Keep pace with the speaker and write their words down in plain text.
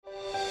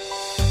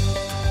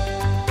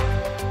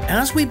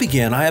As we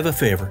begin, I have a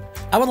favor.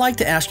 I would like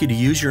to ask you to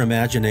use your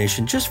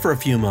imagination just for a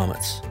few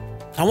moments.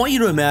 I want you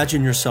to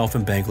imagine yourself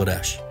in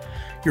Bangladesh.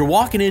 You're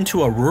walking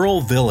into a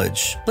rural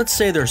village. Let's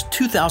say there's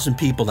 2,000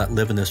 people that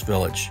live in this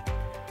village.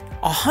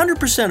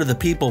 100% of the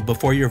people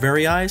before your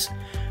very eyes,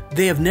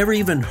 they have never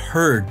even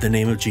heard the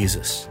name of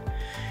Jesus.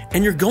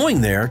 And you're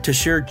going there to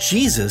share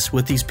Jesus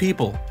with these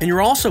people. And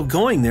you're also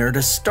going there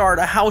to start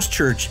a house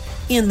church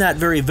in that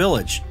very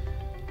village.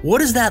 What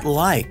is that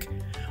like?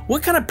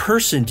 What kind of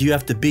person do you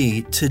have to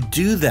be to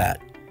do that?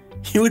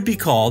 You would be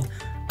called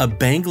a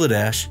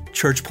Bangladesh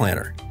church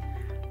planter.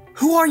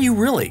 Who are you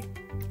really?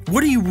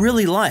 What are you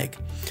really like?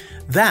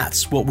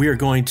 That's what we are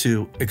going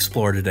to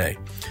explore today.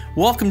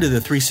 Welcome to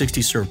the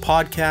 360 Serve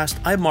podcast.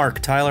 I'm Mark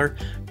Tyler,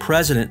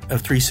 president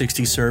of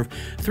 360 Serve.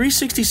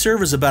 360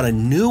 Serve is about a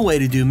new way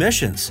to do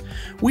missions.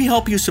 We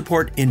help you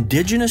support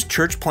indigenous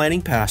church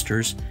planting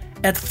pastors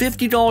at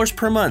 $50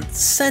 per month,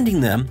 sending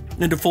them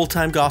into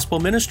full-time gospel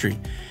ministry.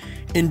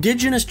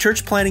 Indigenous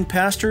church planting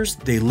pastors,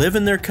 they live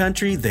in their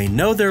country, they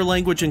know their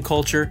language and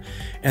culture,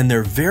 and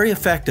they're very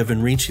effective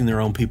in reaching their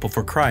own people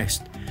for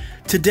Christ.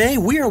 Today,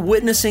 we are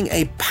witnessing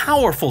a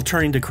powerful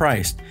turning to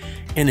Christ,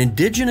 and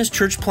indigenous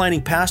church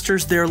planting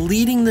pastors, they're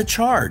leading the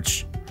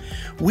charge.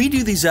 We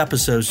do these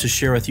episodes to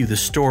share with you the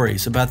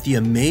stories about the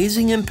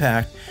amazing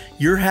impact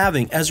you're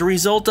having as a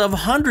result of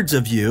hundreds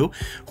of you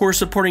who are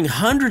supporting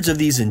hundreds of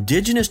these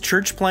indigenous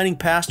church planting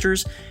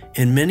pastors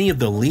in many of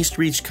the least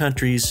reached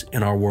countries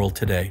in our world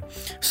today.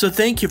 So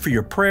thank you for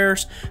your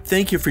prayers.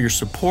 Thank you for your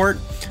support.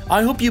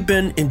 I hope you've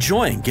been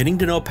enjoying getting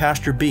to know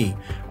Pastor B,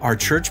 our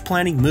church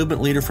planting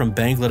movement leader from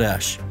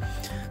Bangladesh.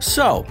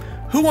 So,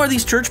 who are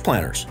these church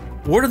planters?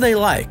 What are they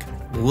like?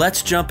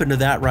 Let's jump into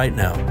that right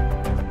now.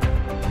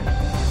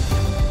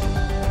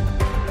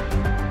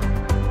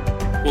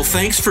 Well,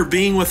 thanks for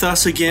being with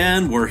us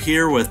again. We're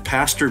here with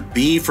Pastor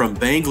B from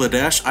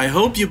Bangladesh. I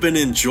hope you've been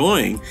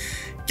enjoying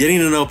getting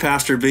to know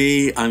Pastor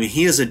B. I mean,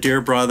 he is a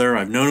dear brother.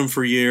 I've known him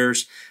for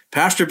years.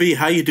 Pastor B,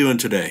 how you doing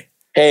today?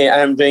 Hey,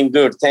 I'm doing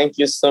good. Thank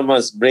you so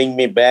much. Bring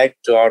me back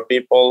to our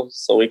people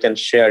so we can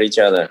share each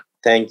other.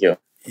 Thank you.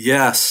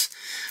 Yes.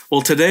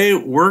 Well, today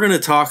we're going to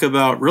talk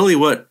about really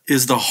what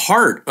is the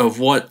heart of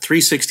what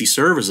 360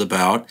 Serve is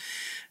about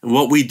and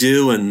what we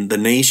do in the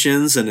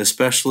nations and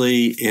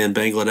especially in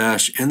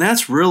Bangladesh. And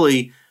that's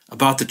really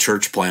about the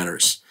church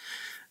planters.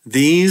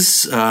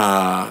 These,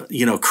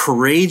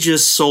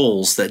 courageous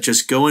souls that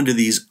just go into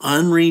these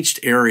unreached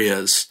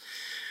areas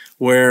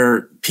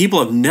where people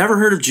have never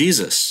heard of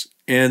Jesus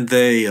and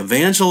they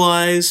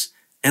evangelize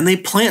and they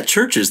plant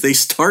churches. They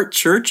start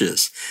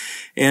churches.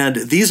 And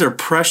these are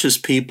precious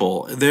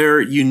people.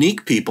 They're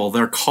unique people.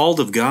 They're called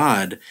of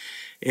God.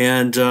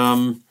 And,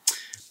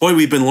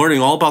 we've been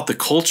learning all about the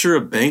culture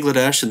of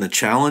Bangladesh and the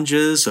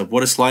challenges of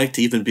what it's like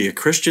to even be a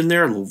Christian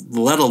there,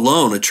 let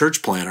alone a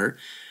church planter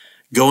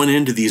going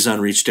into these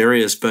unreached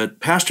areas. But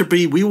Pastor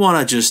B, we want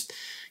to just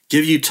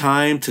give you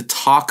time to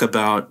talk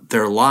about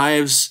their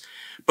lives.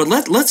 But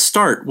let's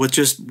start with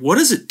just what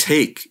does it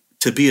take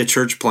to be a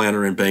church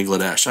planter in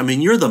Bangladesh? I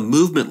mean, you're the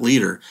movement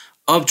leader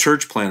of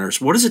church planters.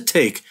 What does it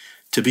take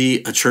to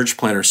be a church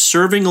planter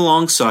serving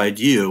alongside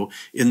you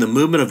in the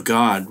movement of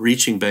God,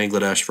 reaching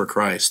Bangladesh for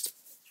Christ?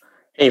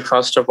 Hey,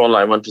 first of all,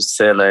 I want to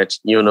say that,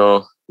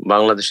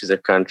 Bangladesh is a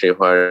country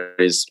where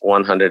there is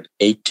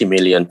 180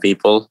 million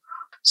people.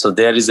 So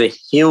there is a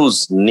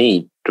huge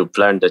need to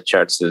plant the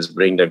churches,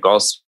 bring the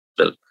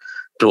gospel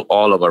to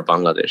all over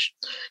Bangladesh.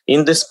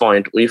 In this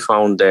point, we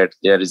found that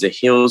there is a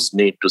huge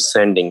need to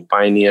sending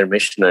pioneer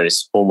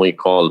missionaries whom we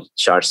call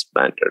church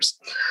planters.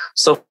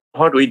 So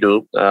what we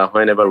do,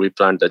 whenever we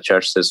plant the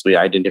churches, we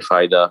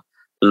identify the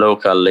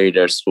local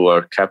leaders who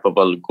are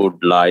capable,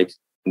 good life,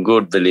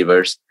 good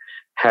believers,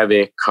 have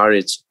a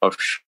courage of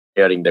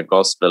sharing the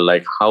gospel,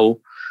 like how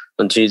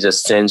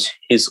Jesus changed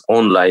his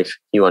own life,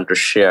 he want to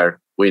share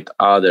with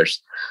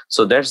others.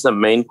 So that's the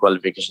main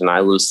qualification,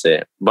 I will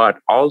say. But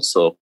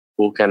also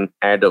who can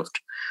adopt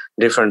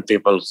different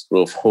people's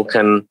group, who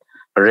can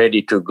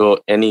ready to go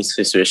any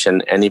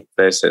situation, any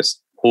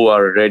places, who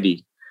are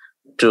ready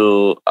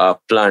to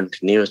plant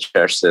new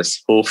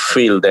churches, who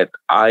feel that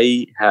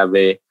I have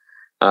a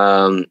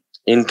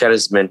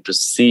encouragement to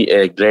see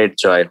a great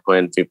joy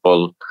when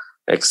people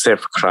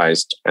accept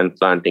Christ and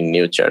planting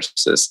new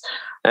churches.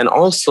 And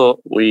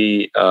also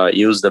we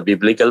use the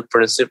biblical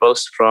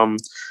principles from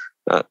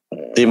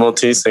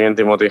Timothy, 2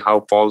 Timothy,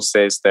 how Paul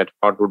says that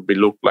what would be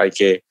look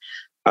like a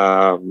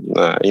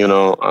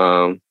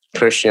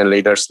Christian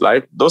leader's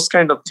life. Those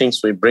kind of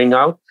things we bring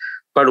out,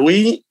 but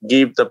we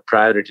give the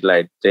priority,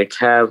 like they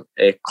have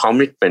a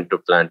commitment to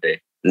plant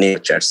a new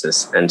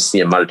churches and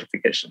see a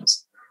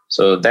multiplications.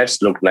 So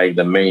that's look like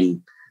the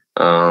main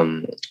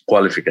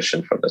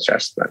qualification for the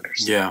church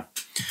planters. Yeah.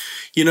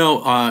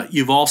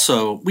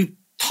 We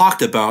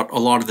talked about a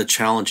lot of the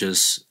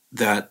challenges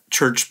that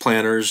church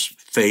planters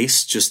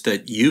face, just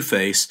that you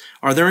face.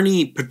 Are there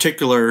any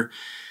particular,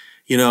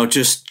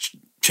 just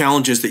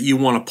challenges that you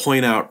want to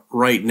point out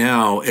right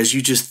now as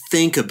you just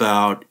think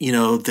about,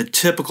 the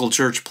typical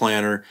church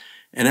planter,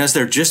 and as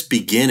they're just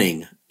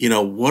beginning,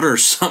 what are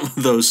some of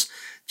those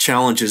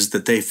challenges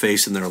that they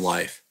face in their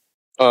life?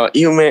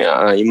 You may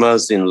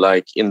imagine,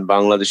 like in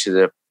Bangladesh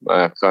is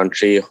a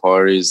country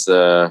where is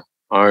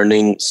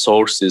earning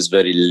source is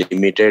very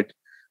limited.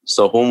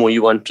 So whom we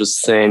want to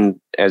send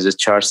as a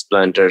church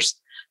planters,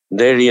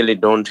 they really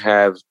don't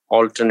have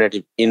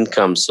alternative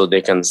income so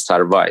they can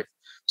survive.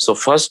 So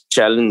first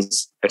challenge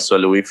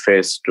actually we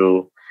face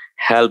to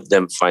help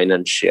them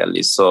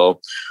financially. So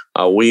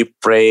we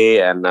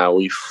pray and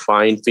we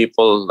find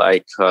people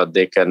like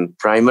they can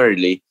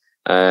primarily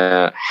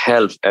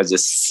help as a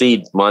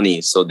seed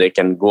money so they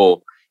can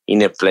go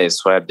in a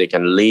place where they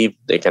can live,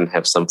 they can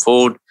have some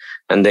food,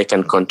 and they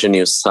can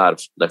continue serve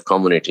the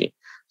community.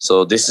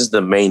 So this is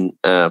the main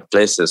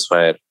places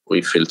where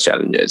we feel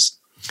challenges.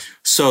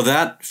 So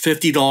that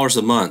 $50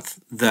 a month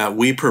that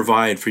we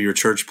provide for your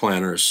church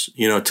planners,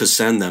 to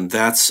send them,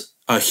 that's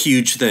a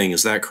huge thing.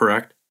 Is that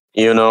correct?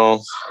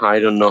 I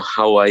don't know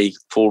how I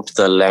put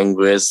the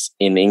language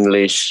in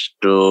English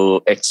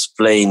to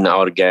explain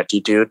our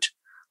gratitude,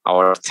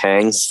 our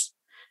thanks,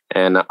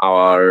 and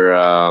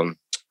our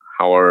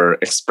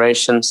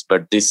expressions,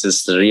 but this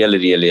is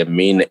really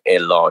mean a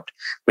lot,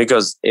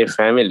 because a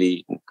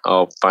family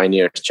of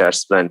Pioneer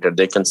Church Planter,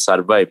 they can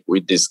survive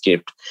with this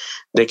gift.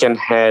 They can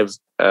have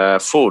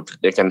food,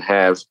 they can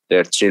have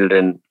their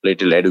children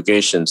little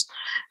educations,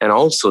 and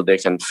also they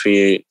can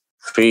feed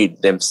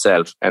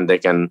themselves, and they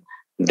can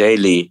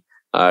daily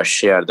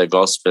share the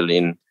gospel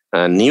in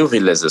new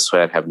villages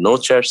where have no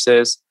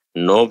churches,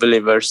 no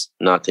believers,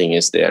 nothing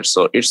is there.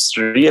 So it's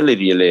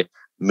really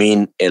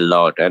mean a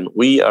lot, and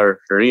we are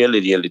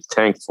really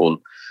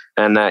thankful.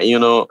 And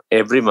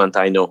every month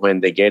I know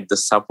when they get the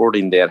support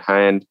in their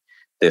hand,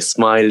 they're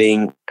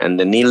smiling and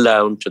they kneel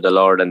down to the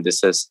Lord and they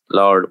says,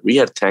 Lord, we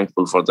are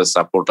thankful for the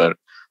supporter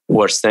who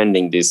are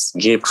sending this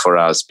gift for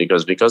us,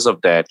 because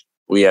of that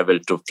we are able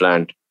to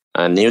plant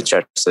new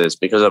churches.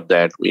 Because of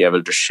that we are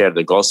able to share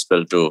the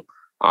gospel to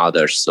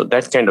others. So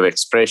that kind of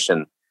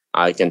expression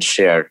I can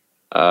share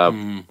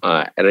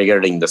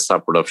regarding the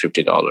support of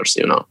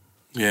 $50.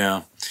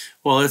 Yeah.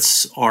 Well,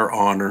 it's our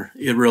honor.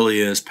 It really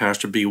is,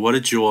 Pastor B. What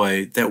a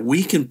joy that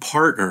we can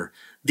partner.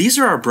 These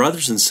are our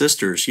brothers and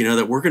sisters,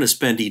 that we're going to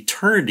spend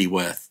eternity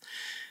with.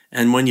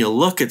 And when you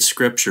look at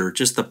Scripture,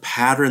 just the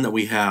pattern that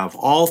we have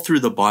all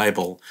through the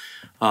Bible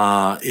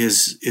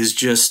is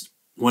just,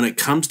 when it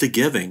comes to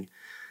giving,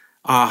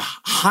 a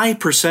high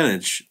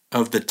percentage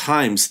of the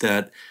times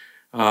that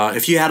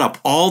if you add up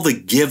all the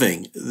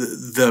giving,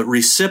 the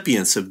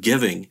recipients of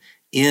giving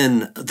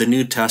in the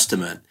New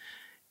Testament,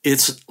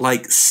 it's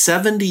like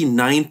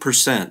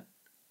 79%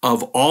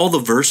 of all the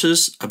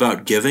verses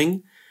about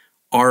giving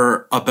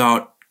are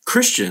about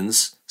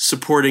Christians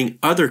supporting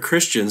other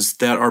Christians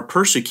that are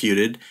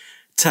persecuted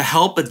to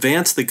help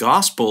advance the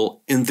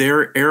gospel in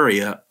their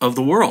area of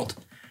the world.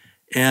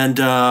 And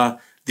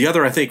the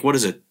other, I think,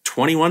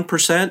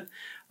 21%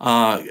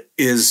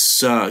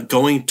 is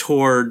going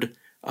toward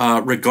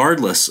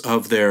regardless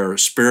of their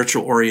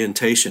spiritual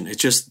orientation.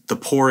 It's just the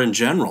poor in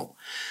general.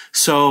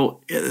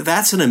 So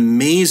that's an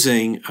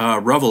amazing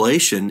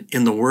revelation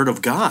in the Word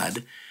of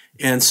God.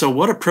 And so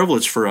what a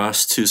privilege for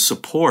us to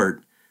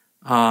support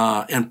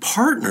and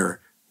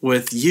partner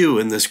with you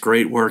in this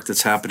great work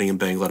that's happening in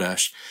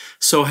Bangladesh.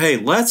 So, hey,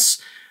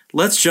 let's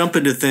jump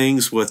into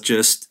things with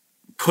just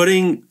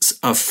putting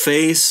a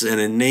face and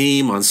a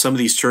name on some of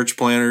these church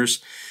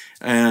planners.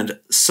 And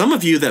some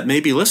of you that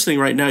may be listening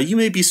right now, you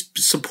may be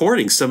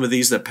supporting some of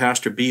these that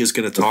Pastor B is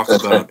going to talk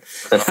about.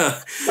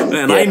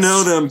 And yes. I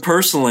know them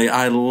personally.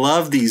 I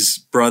love these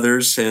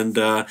brothers. And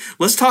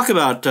let's talk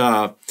about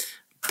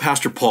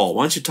Pastor Paul.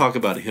 Why don't you talk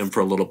about him for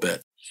a little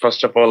bit?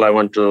 First of all, I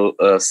want to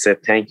say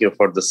thank you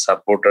for the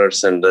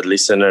supporters and the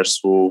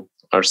listeners who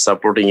are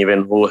supporting,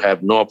 even who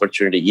have no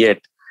opportunity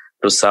yet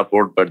to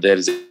support, but there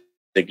is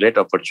a great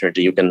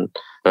opportunity you can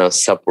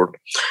support.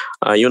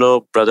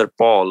 Brother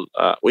Paul,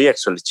 we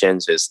actually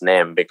changed his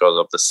name because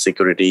of the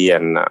security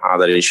and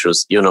other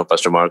issues,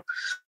 Pastor Mark.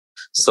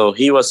 So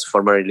he was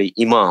formerly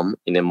imam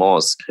in a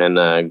mosque,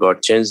 and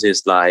God changed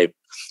his life.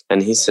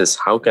 And he says,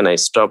 how can I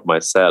stop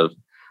myself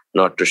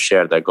not to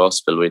share the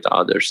gospel with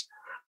others?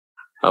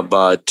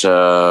 But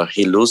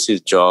he loses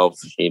his job.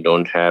 He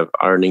don't have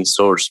earning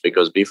source,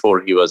 because before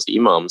he was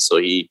imam, so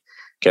he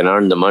can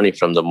earn the money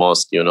from the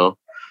mosque,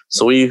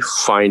 So we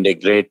find a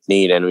great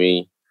need, and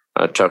we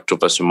talk to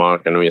Pastor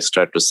Mark, and we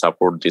start to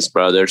support these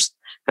brothers.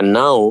 And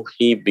now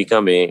he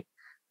become a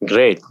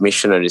great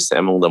missionaries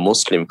among the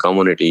Muslim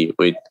community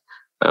with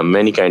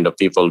many kind of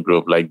people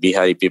group, like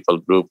Bihari people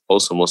group,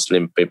 also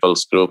Muslim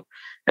people's group.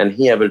 And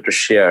he able to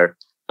share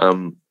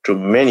to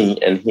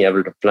many, and he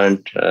able to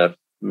plant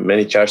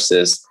many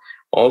churches.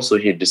 Also,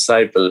 he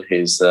disciple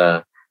his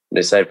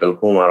disciple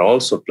whom are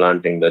also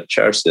planting the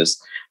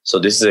churches. So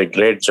this is a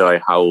great joy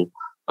how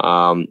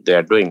they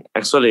are doing.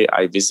 Actually,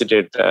 I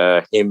visited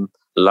him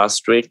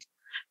last week,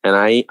 and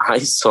I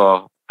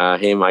saw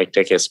him. I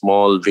take a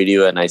small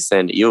video and I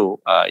send you.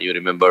 You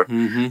remember?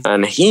 Mm-hmm.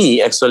 And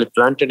he actually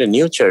planted a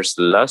new church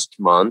last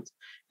month,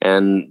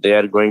 and they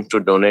are going to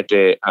donate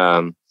a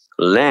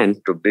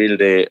land to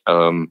build a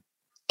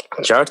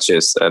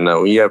churches.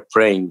 And we are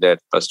praying that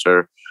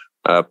Pastor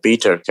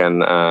Peter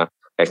can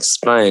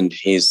expand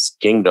his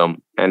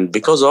kingdom. And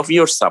because of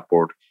your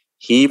support,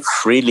 he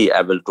freely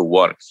able to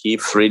work. He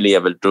freely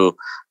able to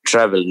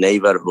travel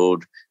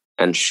neighborhood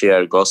and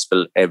share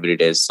gospel every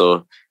day.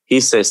 So he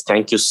says,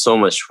 thank you so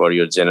much for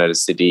your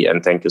generosity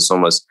and thank you so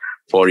much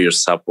for your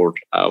support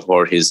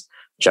for his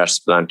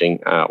church planting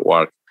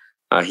work.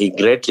 He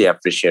greatly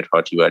appreciates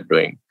what you are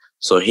doing.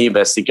 So he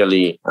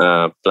basically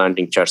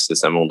planting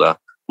churches among the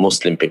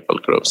Muslim people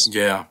groups.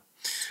 Yeah.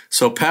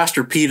 So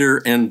Pastor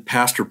Peter and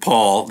Pastor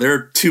Paul,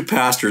 they're two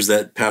pastors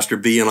that Pastor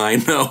B and I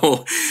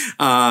know.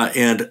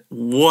 And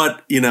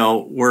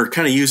we're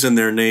kind of using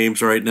their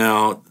names right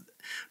now.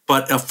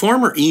 But a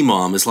former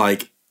imam is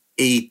like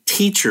a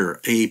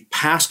teacher, a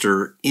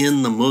pastor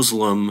in the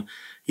Muslim,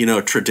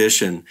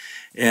 tradition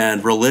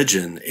and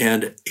religion,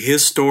 and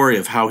his story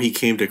of how he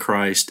came to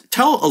Christ.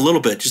 Tell a little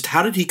bit, just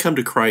how did he come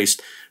to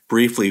Christ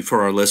briefly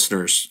for our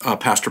listeners,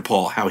 Pastor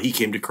Paul, how he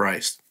came to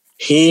Christ?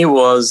 He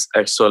was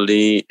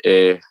actually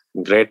a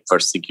great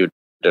persecutor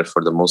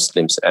for the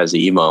Muslims as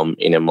an imam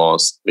in a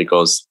mosque,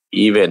 because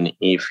even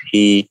if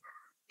he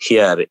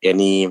hear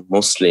any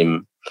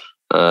Muslim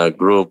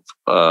group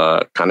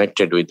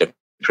connected with the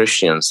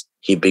Christians,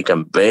 he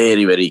became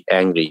very, very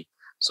angry.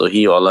 So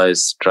he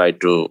always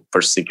tried to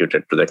persecute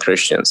it to the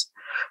Christians.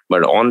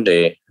 But one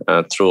day,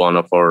 through one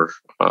of our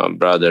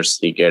brothers,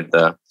 he get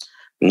the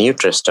New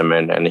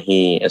Testament and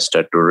he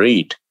started to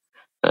read.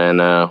 And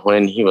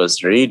when he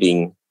was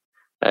reading,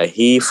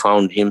 he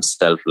found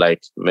himself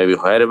like maybe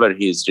wherever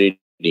he is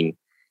reading,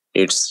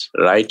 it's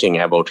writing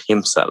about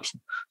himself.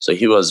 So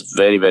he was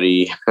very,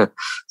 very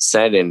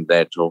saddened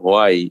that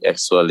why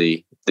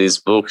actually this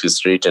book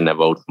is written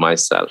about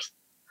myself.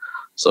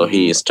 So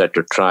he started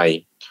to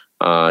try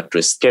to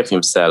escape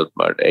himself.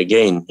 But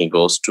again, he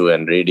goes to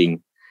and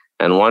reading.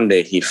 And one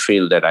day he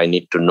feel that I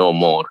need to know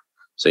more.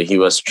 So he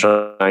was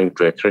trying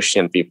to a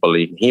Christian people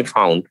he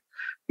found,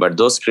 but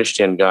those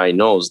Christian guy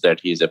knows that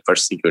he's a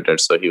persecutor.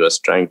 So he was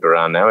trying to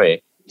run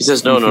away. He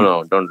says, no,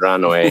 don't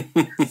run away.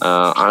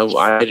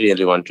 I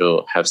really want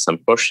to have some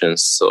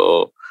questions.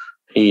 So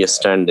he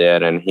stand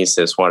there and he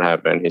says, what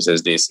happened? He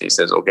says this. He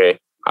says, okay,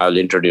 I'll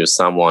introduce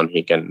someone.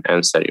 He can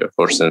answer your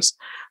questions.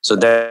 So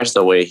that's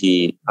the way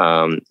he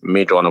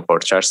meet one of our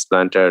church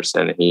planters,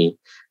 and he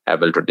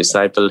able to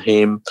disciple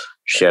him,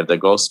 share the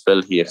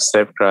gospel. He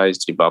accept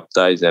Christ, he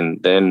baptized,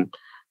 and then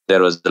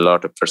there was a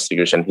lot of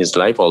persecution in his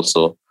life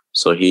also.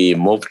 So he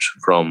moved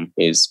from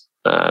his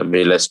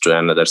village to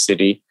another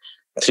city.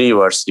 3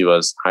 years he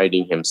was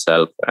hiding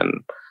himself,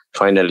 and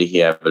finally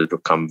he able to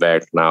come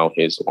back now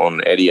his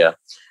own area,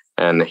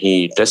 and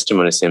he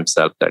testimonies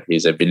himself that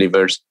he's a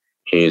believer,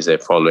 he is a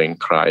following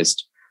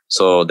Christ.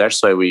 So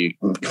that's why we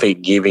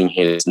giving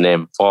his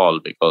name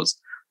Paul, because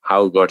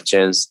how God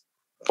changed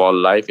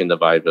Paul's life in the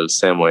Bible,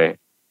 same way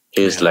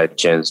his life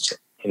changed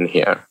in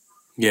here.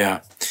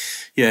 Yeah.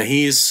 Yeah,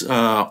 he's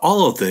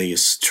all of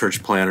these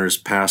church planters,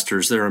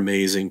 pastors, they're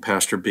amazing.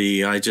 Pastor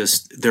B,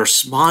 their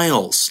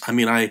smiles. I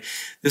mean,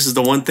 this is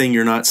the one thing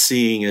you're not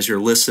seeing as you're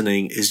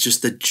listening, is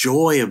just the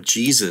joy of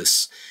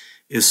Jesus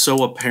is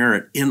so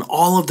apparent in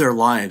all of their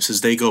lives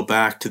as they go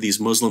back to these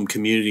Muslim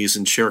communities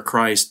and share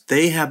Christ.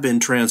 They have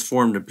been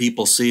transformed and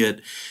people see it,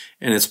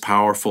 and it's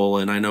powerful,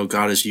 and I know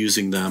God is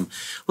using them.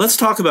 Let's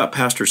talk about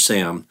Pastor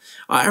Sam.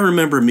 I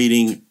remember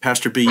meeting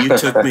Pastor B. You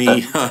took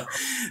me,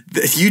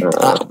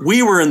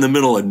 we were in the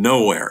middle of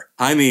nowhere.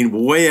 I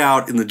mean, way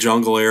out in the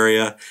jungle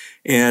area,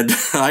 and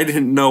I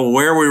didn't know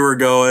where we were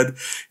going.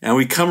 And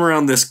we come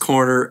around this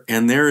corner,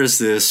 and there is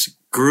this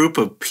group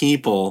of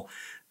people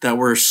that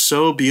were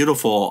so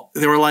beautiful.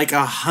 There were like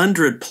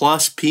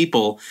 100+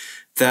 people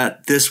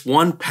that this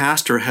one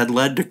pastor had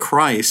led to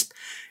Christ.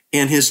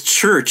 And his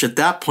church at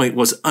that point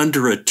was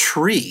under a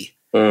tree.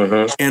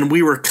 Mm-hmm. And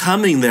we were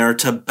coming there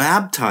to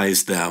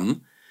baptize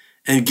them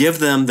and give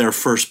them their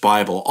first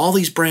Bible, all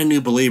these brand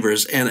new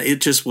believers. And it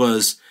just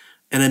was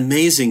an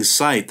amazing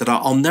sight that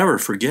I'll never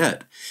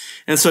forget.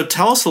 And so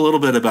tell us a little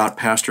bit about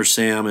Pastor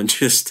Sam and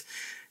just,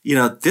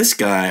 this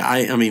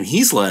guy, I mean,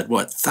 he's led,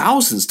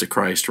 thousands to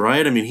Christ,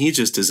 right? I mean, he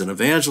just is an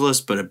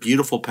evangelist, but a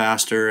beautiful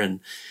pastor.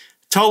 And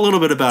tell a little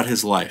bit about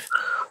his life.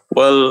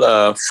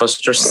 Well,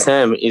 Pastor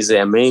Sam is an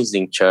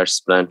amazing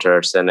church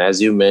planter, and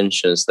as you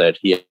mentioned, that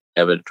he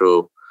able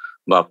to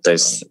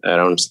baptize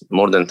around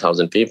more than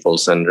 1,000 people.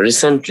 And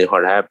recently,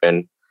 what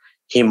happened?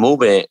 He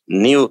moved a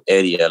new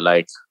area,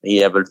 like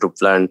he able to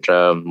plant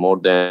more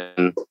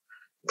than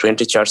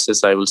 20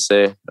 churches, I will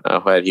say,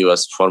 where he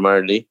was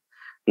formerly.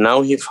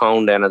 Now he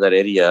found another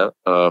area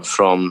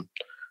from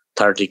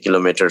 30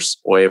 kilometers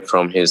away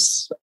from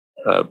his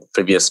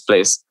previous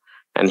place.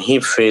 And he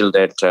felt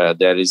that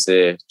there is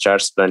a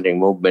church planting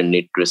movement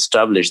need to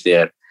establish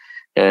there.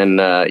 And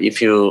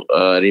if you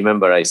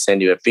remember, I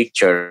sent you a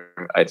picture,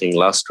 I think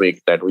last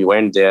week, that we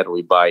went there,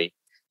 we buy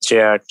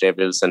chair,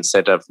 tables, and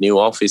set up new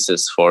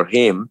offices for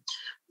him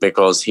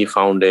because he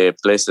found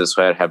places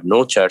where have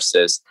no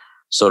churches.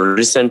 So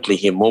recently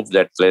he moved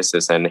that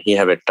places, and he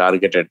have a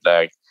targeted,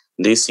 like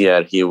this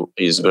year he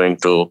is going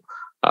to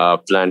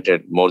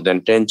planted more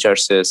than 10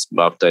 churches,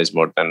 baptized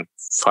more than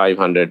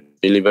 500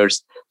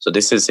 believers. So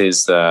this is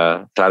his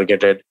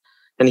targeted.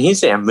 And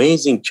he's an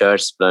amazing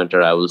church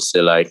planter, I will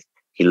say. Like,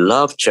 he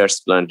loves church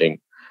planting.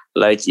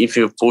 Like, if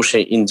you push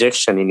an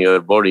injection in your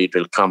body, it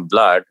will come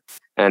blood.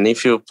 And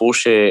if you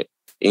push a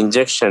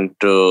injection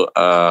to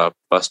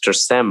Pastor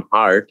Sam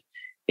heart,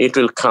 it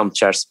will come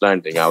church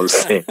planting, I will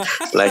say.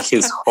 Like,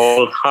 his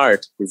whole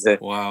heart is a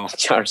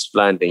church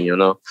planting, you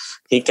know.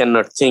 He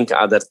cannot think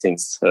other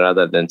things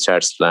rather than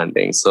church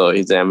planting. So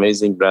he's an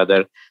amazing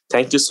brother.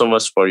 Thank you so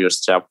much for your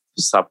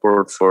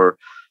support for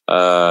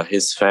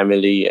his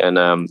family.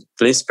 And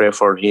please pray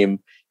for him.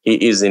 He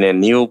is in a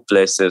new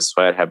places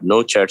where have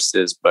no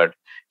churches, but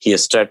he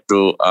has started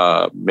to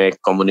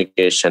make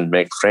communication,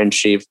 make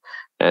friendship,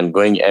 and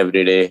going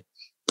every day.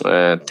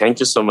 Thank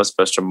you so much,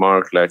 Pastor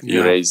Mark. Like,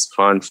 you raise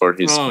fund for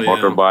his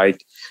motorbike,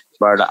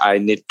 but I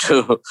need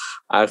to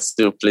ask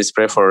you, please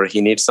pray for,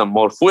 he needs some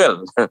more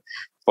fuel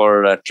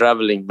for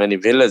traveling many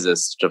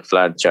villages to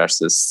plant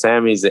churches.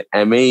 Sam is an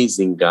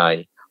amazing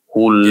guy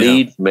who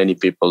lead many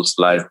people's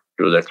life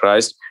to the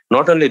Christ.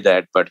 Not only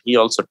that, but he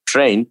also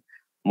trained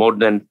more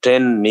than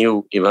 10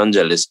 new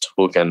evangelists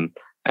who can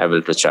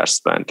able to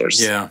church planters.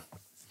 Yeah.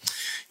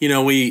 You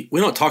know, we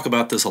don't talk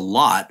about this a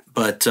lot,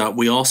 but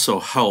we also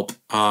help,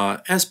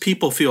 as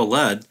people feel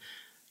led,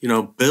 you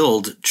know,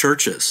 build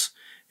churches.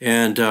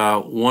 And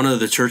one of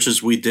the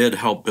churches we did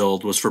help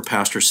build was for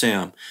Pastor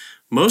Sam.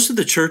 Most of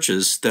the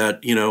churches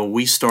that, you know,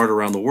 we start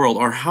around the world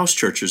are house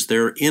churches.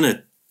 They're in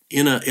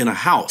a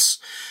house.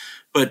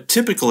 But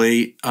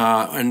typically,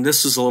 and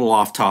this is a little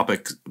off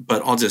topic,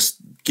 but I'll just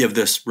give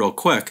this real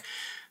quick.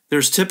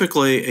 There's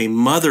typically a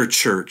mother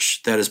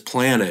church that is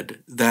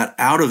planted, that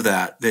out of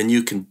that, then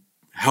you can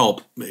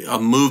help a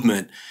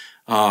movement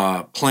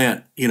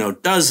plant, you know,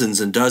 dozens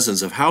and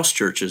dozens of house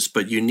churches,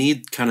 but you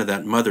need kind of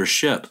that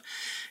mothership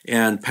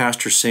and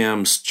Pastor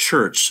Sam's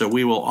church. So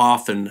we will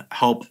often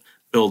help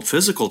build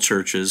physical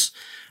churches.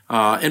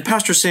 And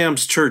Pastor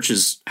Sam's church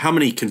is, how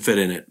many can fit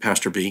in it,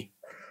 Pastor B?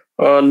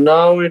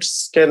 Now it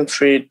can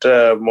fit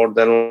more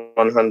than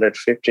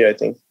 150, I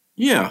think.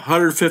 Yeah,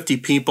 150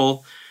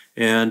 people.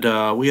 And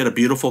we had a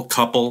beautiful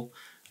couple,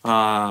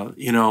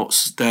 you know,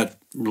 that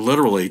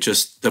literally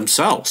just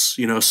themselves,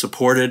 you know,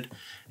 supported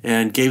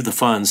and gave the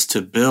funds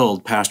to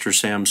build Pastor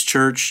Sam's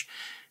church.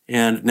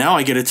 And now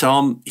I get to tell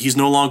him he's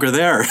no longer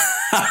there.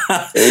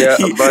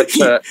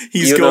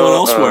 He's going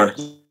elsewhere.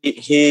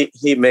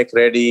 He make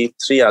ready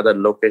 3 other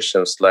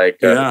locations. Like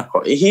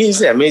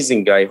he's an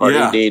amazing guy.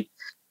 What he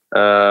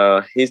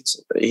did,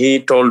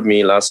 he told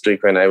me last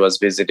week when I was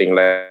visiting,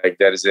 like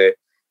there is a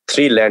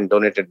 3 land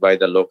donated by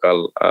the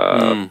local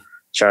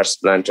church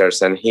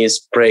planters, and he's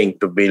praying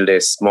to build a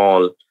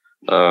small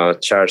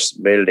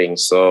church building.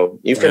 So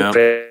you can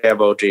pray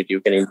about it.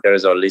 You can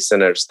encourage our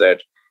listeners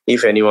that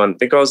if anyone,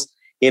 because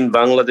in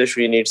Bangladesh,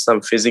 we need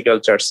some physical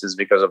churches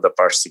because of the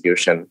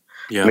persecution.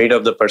 Mid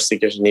of the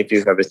persecution, if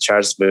you have a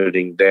church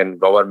building, then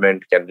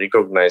government can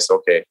recognize,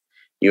 okay,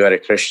 you are a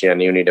Christian,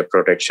 you need a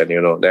protection,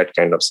 you know, that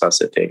kind of such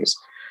things.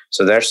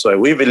 So that's why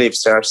we believe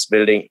church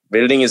building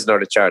is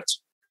not a church,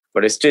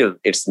 but still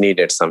it's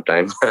needed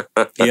sometime.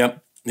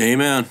 Yep.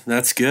 Amen.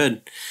 That's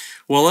good.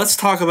 Well, let's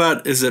talk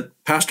about, is it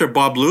Pastor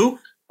Bablu?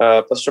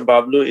 Pastor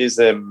Bablu is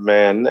a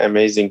man,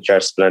 amazing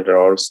church planter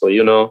also.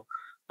 You know,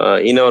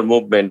 in our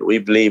movement, we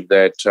believe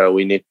that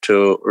we need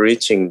to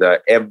reaching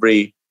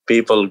every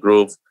people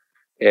group,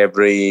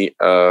 every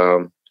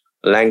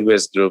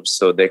language group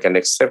so they can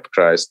accept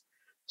Christ.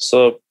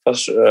 So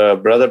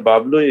Brother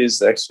Bablu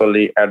is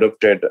actually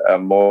adopted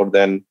more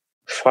than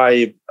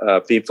 5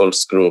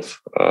 people's group,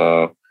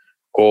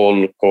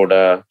 Kol,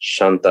 Koda,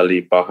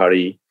 Shantali,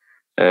 Pahari,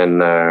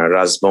 and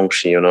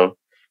Rajbongshi, you know.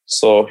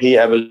 So he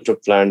able to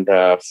plant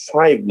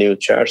 5 new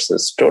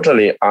churches,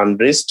 totally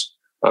unreached,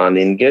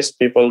 unengaged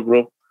people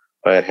group,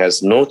 where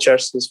has no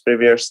churches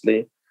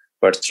previously.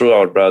 But through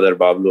our brother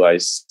Bablu,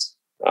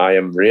 I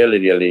am really,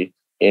 really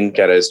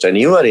encouraged, and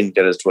you are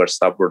encouraged for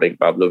supporting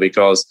Bablu,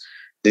 because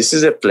this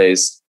is a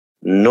place,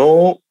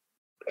 no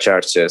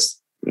churches,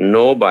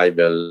 no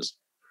Bibles,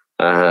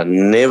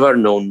 never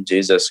known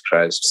Jesus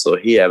Christ. So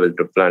he able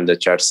to plant the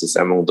churches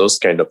among those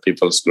kind of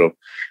people's group.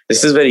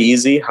 This is very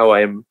easy how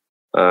I am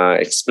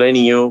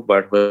explaining you,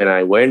 but when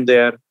I went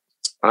there,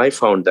 I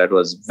found that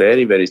was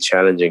very, very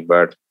challenging.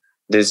 But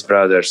these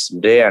brothers,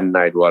 day and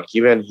night work,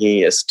 even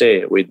he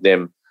stay with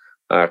them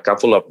a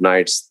couple of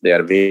nights,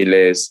 their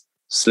village,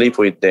 sleep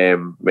with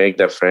them, make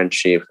the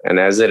friendship. And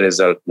as a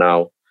result,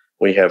 now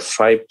we have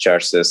 5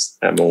 churches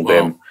among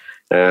them.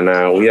 And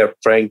we are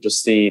praying to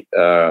see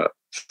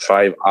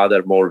 5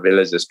 other more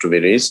villages to be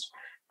reached.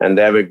 And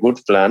they have a good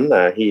plan.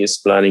 He is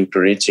planning to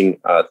reaching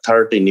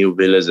 30 new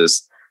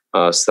villages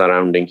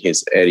surrounding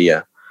his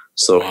area.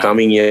 So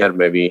coming year,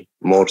 maybe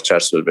more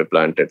churches will be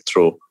planted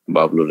through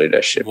Bablu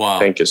leadership.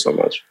 Thank you so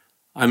much.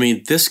 I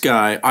mean, this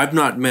guy, I've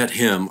not met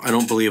him. I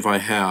don't believe I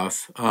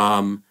have.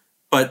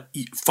 But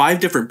 5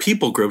 different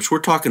people groups, we're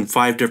talking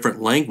 5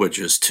 different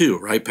languages too,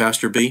 right,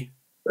 Pastor B?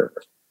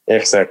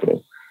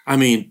 Exactly. I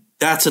mean,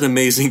 That's an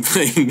amazing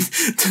thing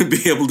to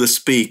be able to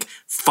speak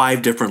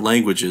 5 different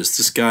languages.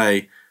 This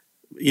guy,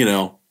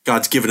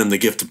 God's given him the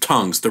gift of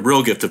tongues, the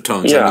real gift of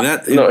tongues. Yeah,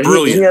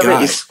 brilliant he has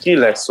guy. a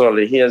skill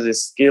actually. He has a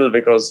skill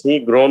because he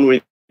grown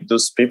with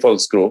those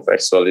people's group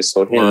actually.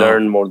 So he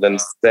learned more than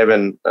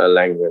 7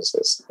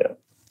 languages. Yeah.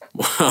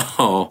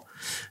 Wow.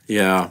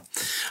 Yeah.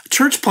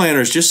 Church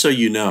planners, just so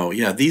you know,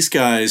 these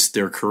guys,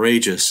 they're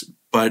courageous,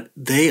 but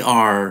they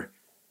are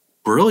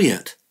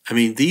brilliant. I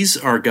mean, these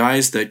are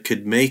guys that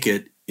could make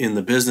it in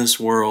the business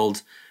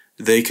world.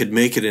 They could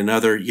make it in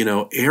other,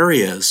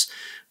 areas,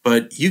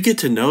 but you get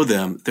to know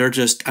them. They're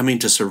just,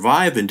 to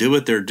survive and do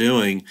what they're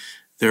doing,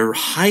 they're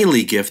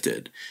highly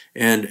gifted.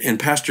 And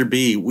Pastor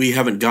B, we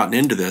haven't gotten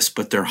into this,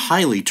 but they're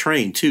highly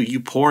trained too. You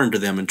pour into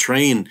them and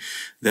train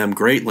them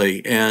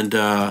greatly. And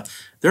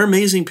they're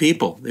amazing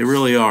people. They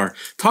really are.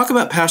 Talk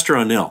about Pastor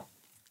O'Neill.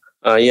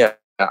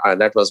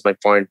 That was my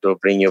point to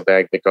bring you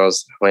back,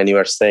 because when you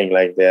were saying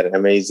like they're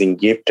amazing,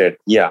 gifted,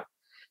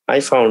 I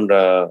found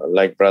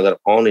like Brother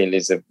O'Neill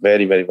is a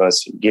very, very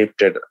much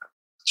gifted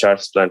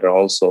church planter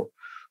also,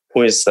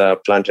 who is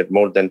planted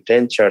more than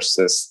 10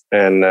 churches.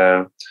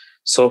 And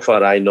so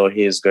far, I know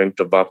he is going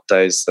to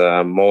baptize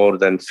more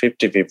than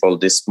 50 people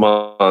this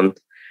month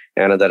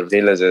and other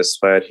villages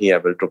where he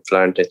able to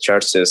plant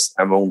churches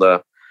among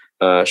the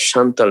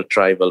Shantal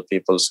tribal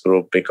people's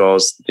group,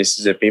 because this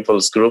is a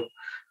people's group.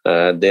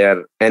 They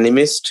are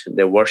animist.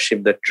 They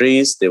worship the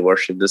trees. They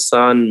worship the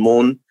sun,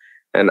 moon,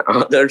 and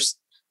others.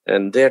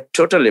 And they are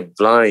totally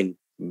blind,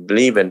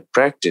 believe and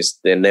practice.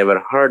 They never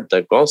heard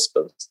the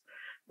gospels.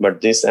 But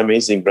this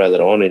amazing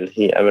Brother O'Neill,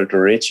 he able to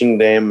reaching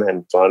them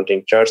and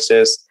planting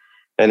churches.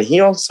 And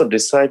he also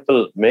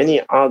discipled many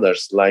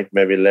others, like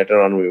maybe later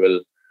on we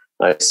will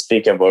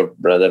speak about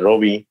Brother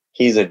Robbie.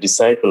 He's a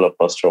disciple of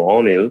Pastor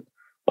O'Neill,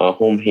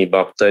 whom he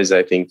baptized,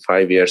 I think,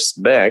 5 years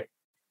back.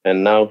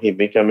 And now he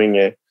becoming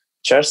a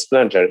church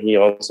planter. He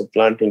also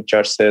planting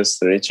churches,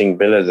 reaching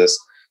villages.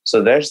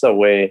 So that's the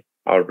way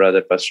our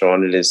brother Pastor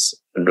O'Neill is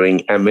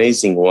doing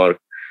amazing work,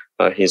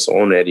 his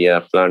own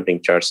area, planting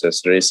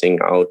churches, reaching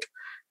out,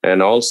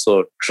 and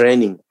also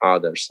training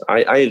others.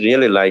 I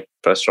really like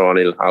Pastor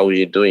O'Neill, how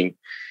he's doing.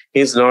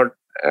 He's not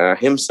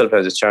himself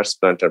as a church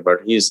planter,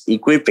 but he's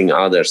equipping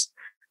others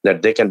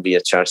that they can be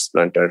a church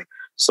planter.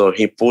 So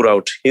he pour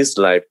out his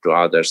life to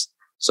others.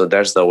 So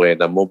that's the way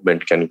the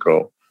movement can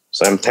grow.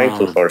 So I'm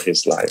thankful for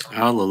his life.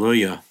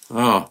 Hallelujah.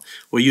 Oh,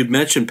 well, you'd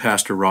mentioned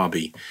Pastor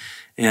Robbie.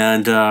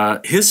 And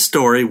his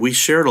story, we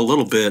shared a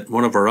little bit,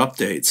 one of our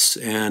updates.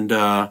 And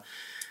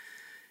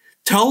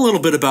tell a little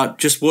bit about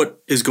just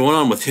what is going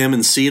on with him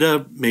and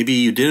Sita. Maybe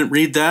you didn't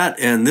read that.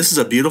 And this is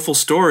a beautiful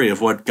story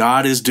of what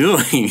God is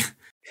doing.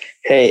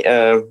 Hey,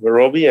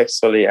 Robbie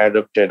actually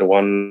adopted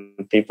one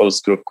people's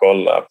group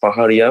called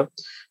Paharia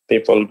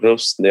people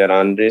groups. They are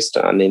unreached,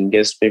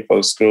 unengaged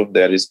people's group.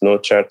 There is no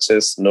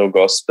churches, no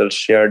gospel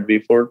shared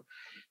before.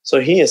 So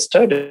he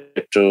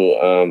started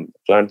to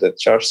plant the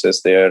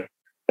churches there.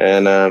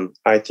 And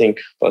I think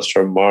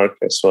Pastor Mark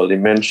actually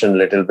mentioned a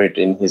little bit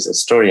in his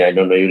story. I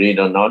don't know if you read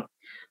or not.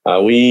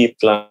 We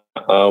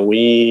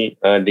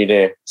did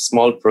a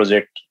small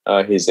project,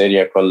 his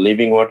area called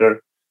Living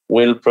Water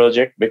Well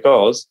Project,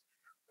 because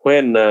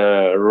when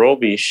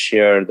Robbie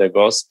shared the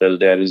gospel,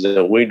 there is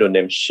a widow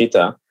named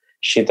Shita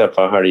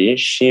Pahari.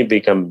 She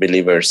became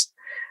believers.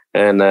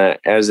 And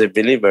as a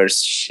believer,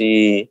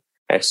 she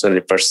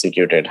actually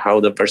persecuted. How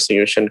the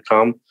persecution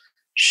come?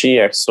 She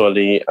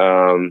actually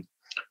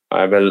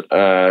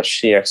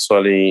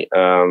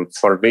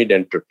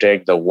forbidden to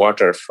take the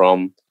water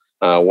from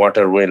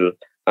water well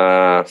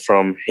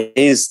from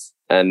his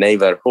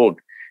neighborhood.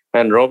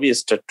 And Robbie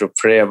started to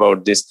pray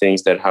about these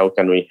things, that how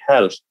can we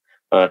help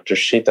to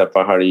Shita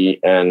Pahari.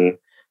 And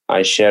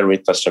I share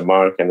with Pastor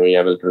Mark, and we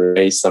were able to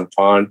raise some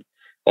fund.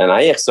 And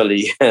I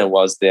actually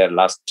was there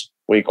last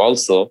week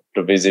also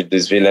to visit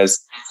this village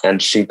and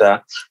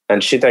Shita.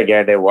 And Shita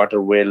get a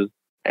water well,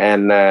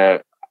 and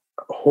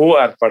who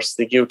are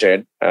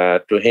persecuted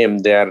to him,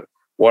 their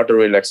water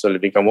will actually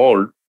become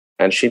old,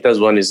 and Shita's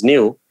one is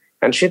new.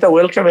 And Shita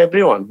welcome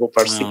everyone who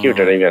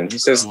persecuted even. He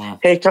says,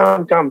 hey,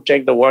 come,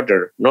 take the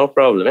water, no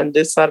problem. And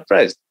they're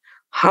surprised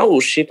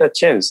how Shita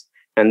changed.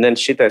 And then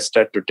Shita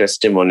started to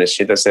testimony.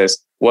 Shita says,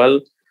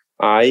 well,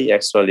 I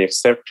actually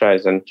accept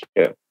Christ, and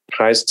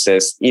Christ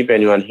says, if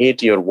anyone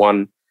hit your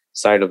one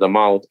side of the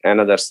mouth,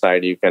 another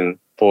side you can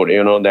pour,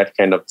 that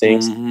kind of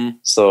things. Mm-hmm.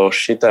 So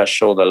Shita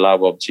showed the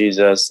love of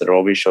Jesus,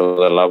 Robbie showed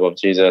the love of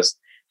Jesus.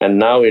 And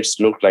now it's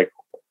looked like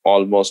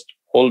almost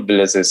whole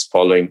village is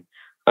following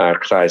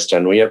Christ.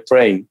 And we are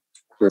praying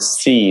to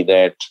see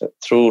that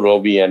through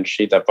Robbie and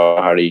Shita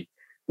Pahari,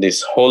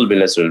 this whole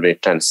village will be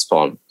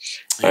transformed.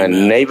 Amen.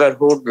 And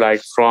neighborhood,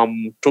 like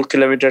from 2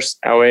 kilometers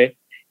away,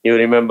 you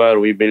remember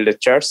we built a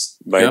church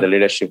by the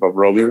leadership of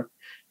Robbie.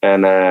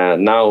 And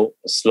now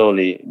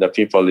slowly the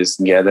people is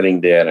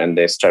gathering there, and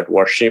they start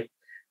worship,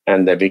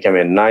 and they become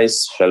a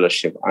nice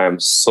fellowship. I am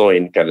so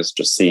encouraged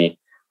to see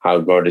how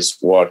God is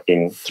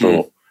working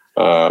through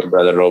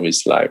Brother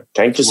Robbie's life.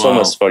 Thank you so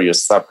much for your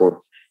support.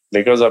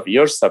 Because of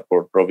your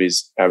support, Robbie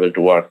is able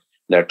to work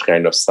that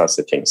kind of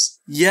saucy things.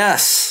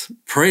 Yes.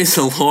 Praise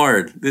the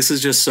Lord. This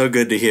is just so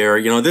good to hear.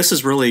 You know, this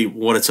is really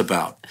what it's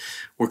about.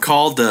 We're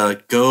called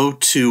to go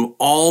to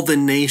all the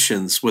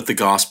nations with the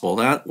gospel.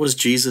 That was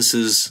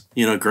Jesus's,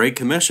 Great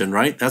Commission,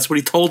 right? That's what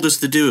he told us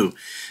to do.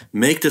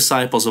 Make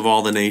disciples of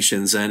all the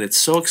nations. And it's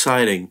so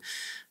exciting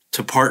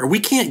to partner.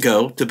 We can't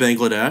go to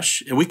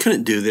Bangladesh, and we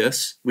couldn't do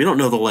this. We don't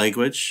know the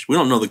language. We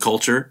don't know the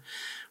culture.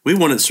 We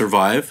wouldn't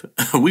survive.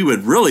 We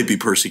would really be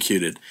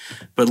persecuted.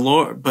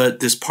 But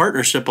this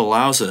partnership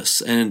allows us.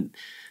 And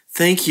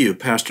thank you,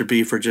 Pastor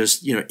B, for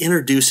just,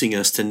 introducing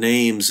us to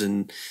names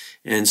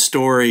and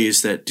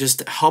stories that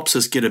just helps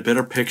us get a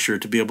better picture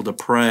to be able to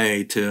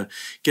pray, to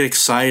get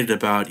excited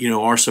about,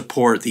 our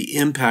support, the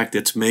impact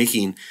it's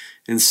making,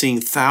 and seeing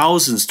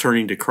thousands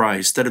turning to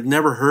Christ that have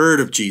never heard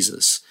of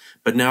Jesus,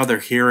 but now they're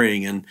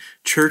hearing, and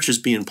churches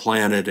being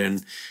planted.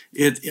 And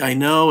I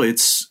know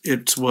it's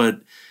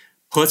what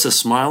puts a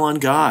smile on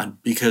God,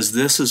 because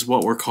this is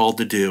what we're called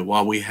to do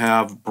while we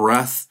have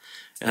breath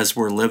as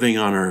we're living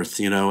on earth,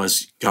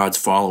 as God's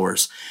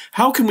followers.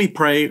 How can we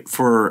pray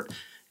for,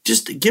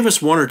 just give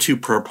us one or two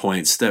prayer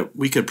points that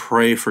we could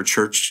pray for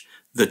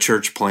the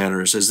church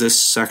planners, as this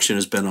section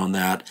has been on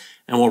that,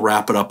 and we'll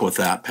wrap it up with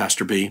that,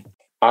 Pastor B.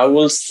 I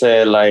will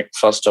say,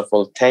 first of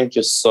all, thank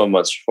you so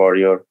much for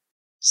your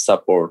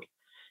support.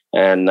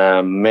 And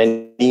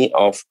many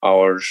of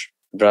our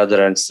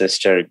brother and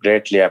sister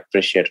greatly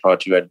appreciate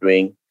what you are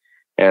doing,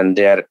 and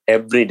they are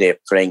every day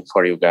praying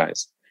for you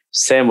guys.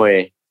 Same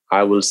way,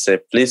 I will say,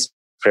 please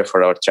pray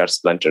for our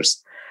church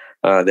planters.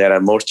 There are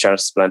more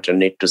church planters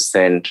need to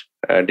send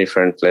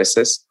different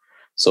places,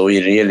 so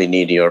we really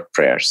need your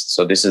prayers.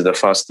 So this is the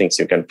first things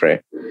you can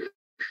pray.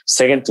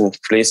 Second thing,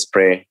 please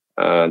pray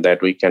that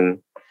we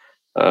can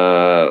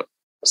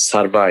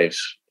survive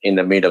in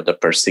the midst of the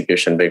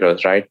persecution,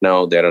 because right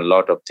now there are a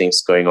lot of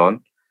things going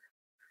on.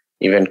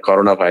 Even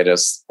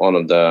coronavirus, one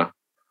of the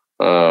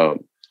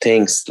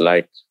things,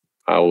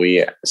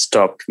 we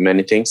stopped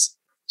many things.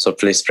 So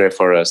please pray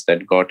for us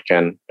that God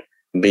can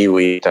be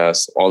with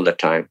us all the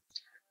time.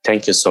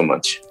 Thank you so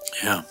much.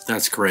 Yeah,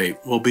 that's great.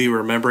 We'll be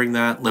remembering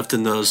that,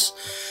 lifting those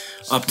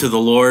up to the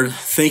Lord.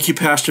 Thank you,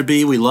 Pastor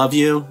B. We love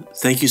you.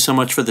 Thank you so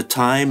much for the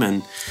time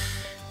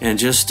and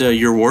just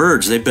your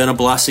words. They've been a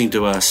blessing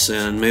to us,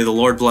 and may the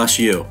Lord bless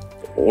you.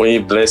 We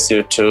bless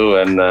you too,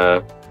 and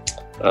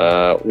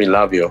we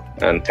love you,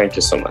 and thank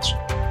you so much.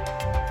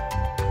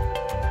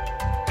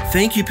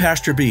 Thank you,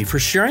 Pastor B, for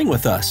sharing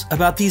with us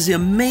about these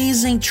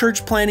amazing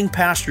church planting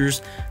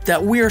pastors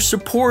that we are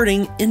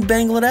supporting in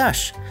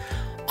Bangladesh.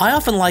 I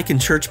often liken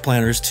church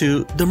planters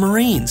to the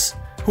Marines,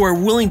 who are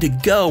willing to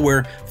go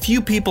where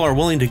few people are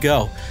willing to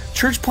go.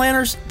 Church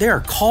planters, they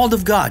are called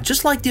of God,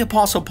 just like the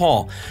Apostle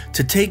Paul,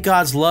 to take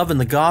God's love and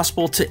the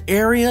gospel to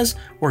areas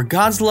where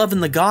God's love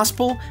and the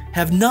gospel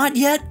have not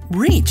yet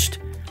reached.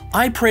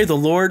 I pray the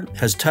Lord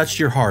has touched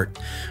your heart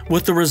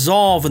with the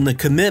resolve and the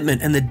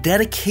commitment and the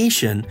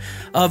dedication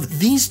of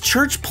these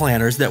church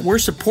planters that we're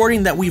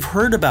supporting, that we've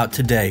heard about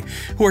today,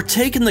 who are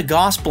taking the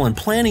gospel and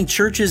planting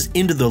churches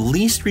into the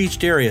least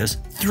reached areas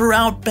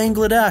throughout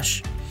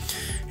Bangladesh.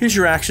 Here's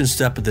your action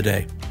step of the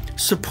day.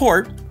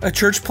 Support a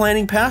church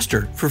planting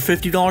pastor for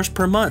 $50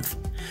 per month.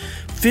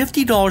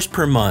 $50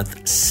 per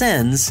month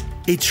sends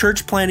a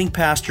church planting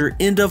pastor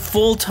into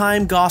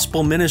full-time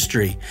gospel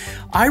ministry.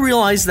 I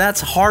realize that's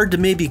hard to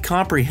maybe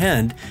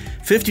comprehend.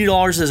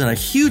 $50 isn't a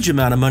huge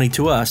amount of money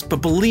to us, but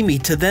believe me,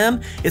 to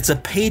them, it's a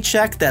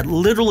paycheck that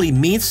literally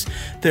meets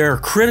their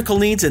critical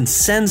needs and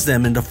sends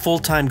them into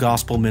full-time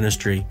gospel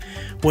ministry.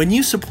 When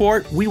you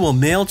support, we will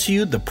mail to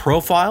you the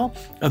profile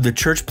of the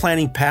church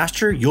planting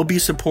pastor you'll be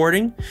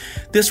supporting.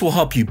 This will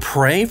help you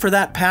pray for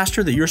that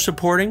pastor that you're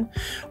supporting.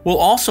 We'll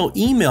also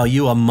email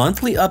you a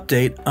monthly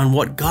update on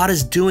what God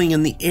is doing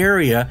in the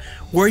area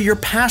where your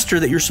pastor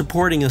that you're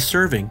supporting is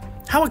serving.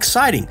 How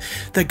exciting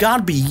that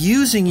God be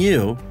using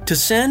you to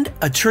send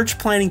a church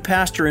planting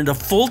pastor into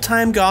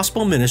full-time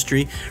gospel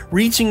ministry,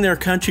 reaching their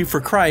country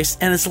for Christ,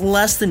 and it's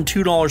less than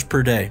 $2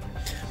 per day.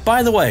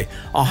 By the way,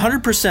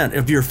 100%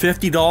 of your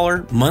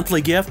 $50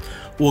 monthly gift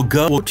will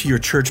go to your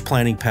church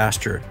planting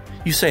pastor.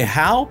 You say,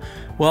 how?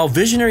 Well,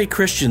 visionary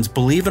Christians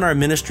believe in our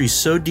ministry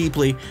so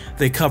deeply,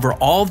 they cover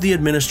all of the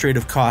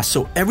administrative costs,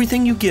 so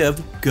everything you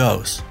give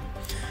goes.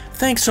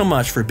 Thanks so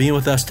much for being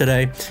with us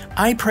today.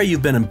 I pray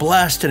you've been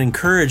blessed and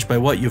encouraged by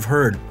what you've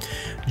heard.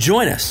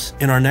 Join us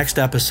in our next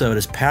episode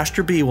as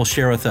Pastor B will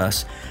share with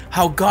us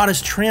how God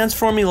is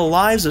transforming the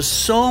lives of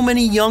so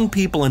many young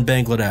people in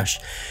Bangladesh,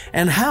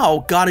 and how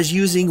God is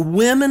using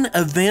women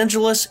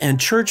evangelists and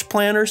church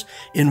planters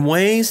in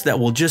ways that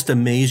will just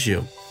amaze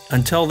you.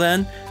 Until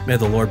then, may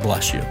the Lord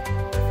bless you.